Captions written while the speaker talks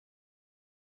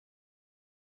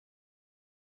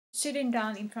Sitting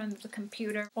down in front of the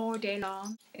computer all day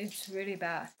long is really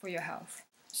bad for your health.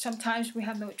 Sometimes we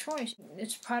have no choice.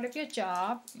 It's part of your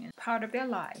job, part of their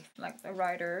life, like the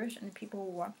writers and people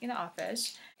who work in the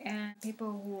office and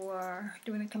people who are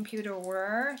doing computer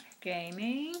work,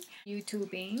 gaming,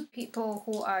 YouTubing, people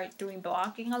who are doing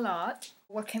blogging a lot.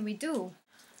 What can we do?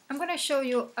 I'm going to show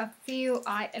you a few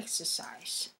eye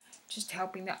exercise, just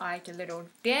helping the eye a little.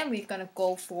 Then we're going to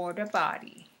go for the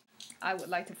body. I would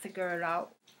like to figure it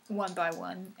out one by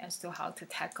one as to how to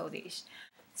tackle these.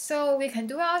 So we can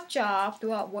do our job,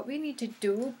 do what we need to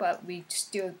do, but we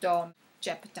still don't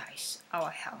jeopardize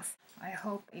our health. I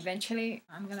hope eventually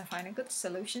I'm going to find a good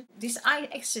solution. This eye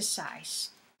exercise,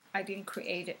 I didn't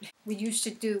create it. We used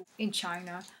to do in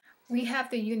China. We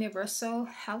have the universal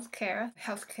healthcare.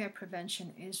 Healthcare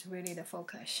prevention is really the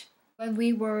focus. When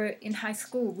we were in high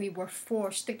school, we were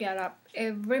forced to get up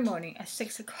every morning at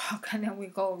 6 o'clock and then we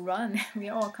go run. We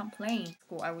all complained.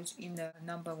 I was in the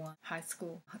 #1 high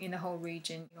school in the whole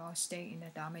region. We all stay in the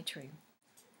dormitory.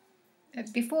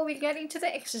 Before we get into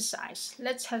the exercise,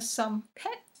 let's have some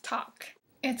pet talk.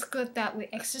 It's good that we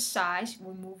exercise,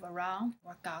 we move around,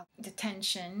 work out the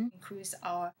tension, increase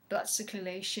our blood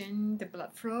circulation, the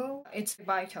blood flow. It's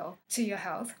vital to your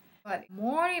health. But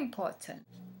more important,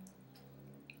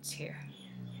 it's here.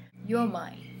 Your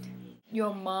mind.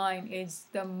 Your mind is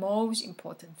the most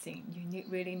important thing. You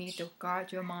really need to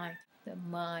guard your mind. The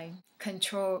mind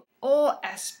control all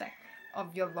aspects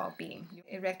of your well-being.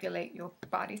 It regulates your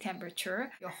body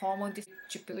temperature, your hormone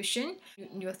distribution,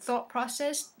 your thought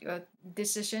process, your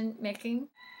decision making.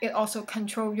 It also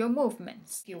controls your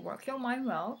movements. If you work your mind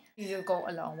well, you'll go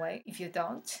a long way. If you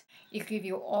don't, it gives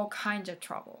you all kinds of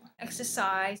trouble.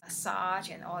 Exercise, massage,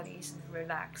 and all these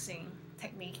relaxing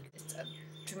technique. It's a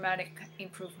dramatic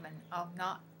improvement of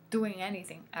not doing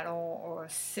anything at all or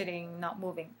sitting, not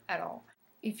moving at all.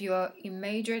 If you're in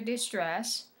major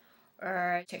distress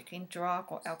or taking drug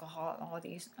or alcohol, all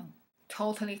these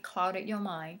totally clouded your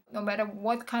mind, no matter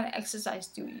what kind of exercise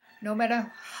do you, no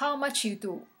matter how much you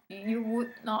do, you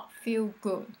would not feel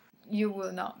good. You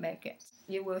will not make it.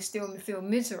 You will still feel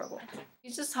miserable.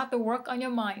 You just have to work on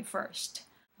your mind first.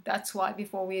 That's why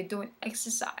before we're doing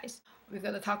exercise, we're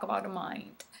going to talk about the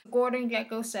mind. Gordon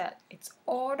Gekko said, it's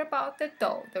all about the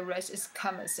dough, the rest is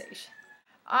conversation.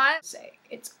 I say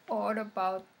it's all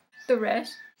about the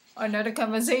rest, another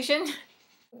conversation.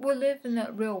 We live in a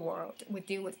real world. We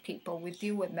deal with people, we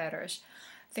deal with matters.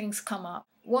 Things come up.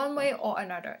 One way or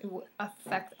another, it will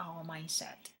affect our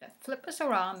mindset. That flip us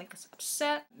around, make us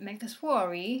upset, make us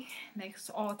worry, make us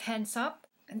all tense up.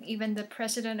 And even the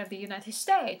President of the United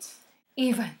States,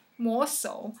 even more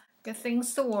so, got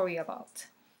things to worry about.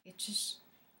 It's just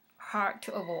hard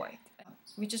to avoid.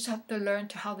 We just have to learn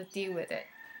how to deal with it.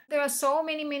 There are so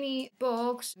many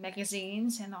books,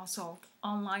 magazines, and also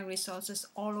online resources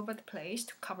all over the place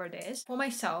to cover this. For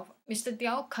myself, Mr.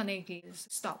 Dale Carnegie's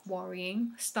Stop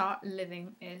Worrying, Start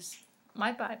Living is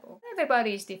my Bible.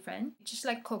 Everybody is different. Just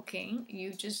like cooking,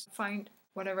 you just find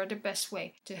whatever the best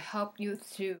way to help you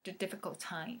through the difficult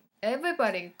time.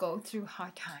 Everybody go through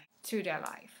hard time through their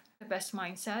life. The best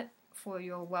mindset for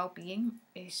your well-being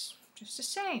is just the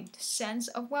same. The sense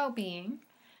of well-being,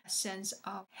 a sense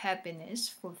of happiness,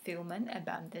 fulfillment,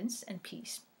 abundance, and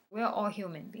peace. We're all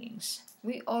human beings.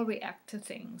 We all react to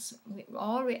things. We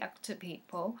all react to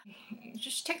people. You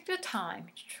just take your time.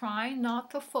 Try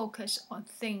not to focus on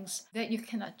things that you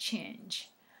cannot change.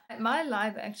 In my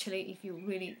life, actually, if you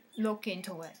really look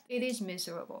into it, it is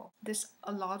miserable. There's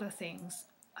a lot of things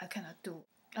I cannot do.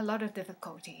 A lot of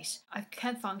difficulties. I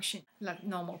can't function like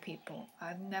normal people.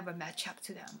 I've never matched up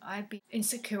to them. I've been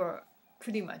insecure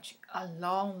pretty much a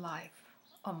long life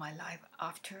of my life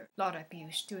after a lot of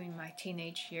abuse during my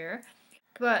teenage year.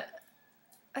 But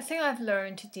I think I've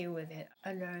learned to deal with it.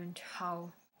 I learned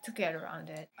how to get around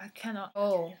it. I cannot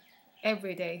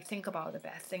every day think about the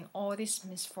bad thing. All these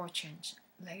misfortunes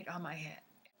laid on my head,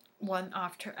 one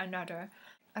after another.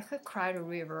 I could cry the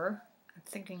river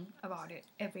thinking about it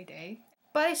every day.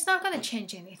 But it's not going to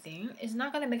change anything. It's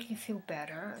not going to make you feel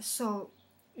better. So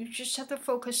you just have to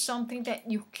focus something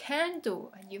that you can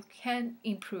do and you can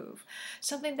improve.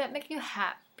 Something that makes you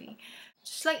happy.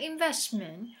 Just like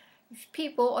investment, if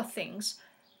people or things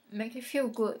make you feel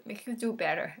good, make you do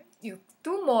better, you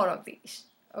do more of these.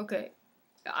 Okay?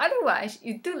 Otherwise,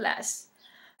 you do less.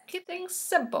 Keep things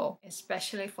simple,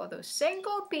 especially for those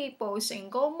single people,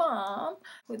 single mom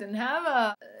who don't have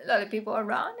a lot of people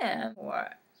around them or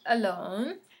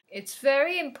alone. It's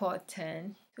very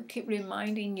important to keep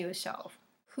reminding yourself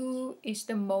who is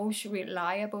the most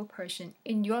reliable person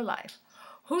in your life.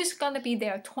 Who's going to be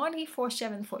there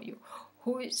 24/7 for you?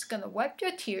 Who is going to wipe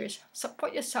your tears,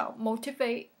 support yourself,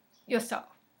 motivate yourself.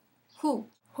 Who?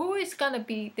 Who is gonna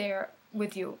be there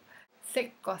with you,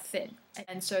 thick or thin, and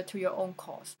answer to your own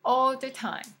calls all the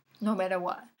time, no matter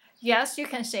what? Yes, you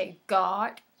can say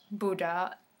God,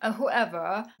 Buddha, and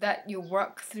whoever that you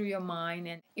work through your mind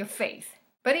and your faith.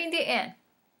 But in the end,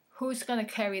 who's gonna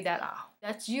carry that out?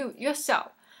 That's you,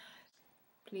 yourself.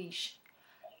 Please,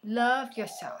 love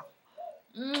yourself.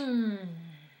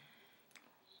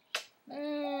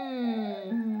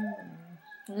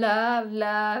 Love,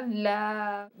 love,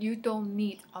 love. You don't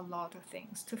need a lot of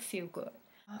things to feel good.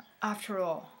 After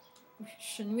all,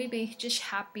 shouldn't we be just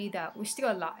happy that we're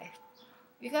still alive?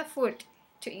 We got food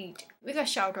to eat. We got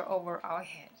shelter over our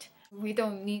head. We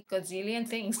don't need gazillion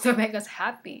things to make us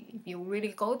happy. If you really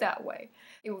go that way,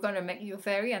 it's gonna make you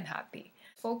very unhappy.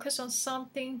 Focus on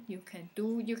something you can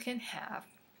do, you can have.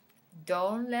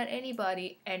 Don't let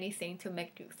anybody, anything to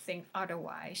make you think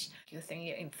otherwise. You think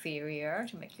you're inferior,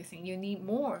 to make you think you need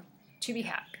more to be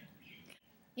happy.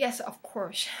 Yes, of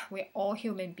course, we're all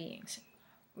human beings.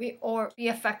 We all be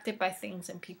affected by things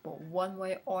and people one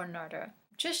way or another.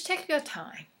 Just take your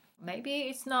time. Maybe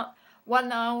it's not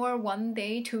 1 hour, 1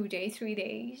 day, 2 days, 3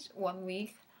 days, 1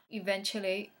 week.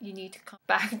 Eventually, you need to come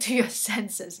back to your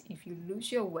senses. If you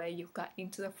lose your way, you got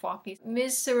into the foggy,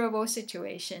 miserable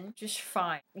situation, just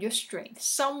find your strength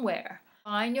somewhere.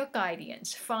 Find your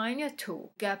guidance, find your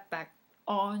tool, get back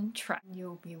on track.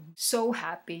 You'll be so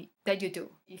happy that you do.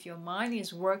 If your mind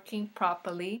is working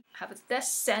properly, have that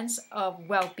sense of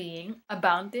well-being,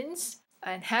 abundance,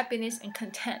 and happiness and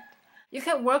content, you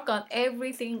can work on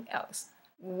everything else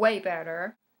way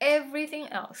better. Everything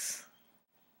else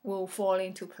will fall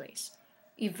into place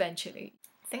eventually.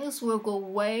 Things will go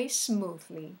way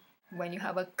smoothly when you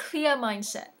have a clear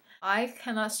mindset. I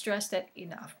cannot stress that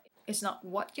enough. It's not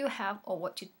what you have or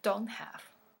what you don't have.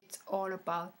 It's all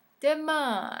about the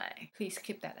mind. Please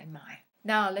keep that in mind.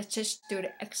 Now let's just do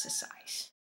the exercise.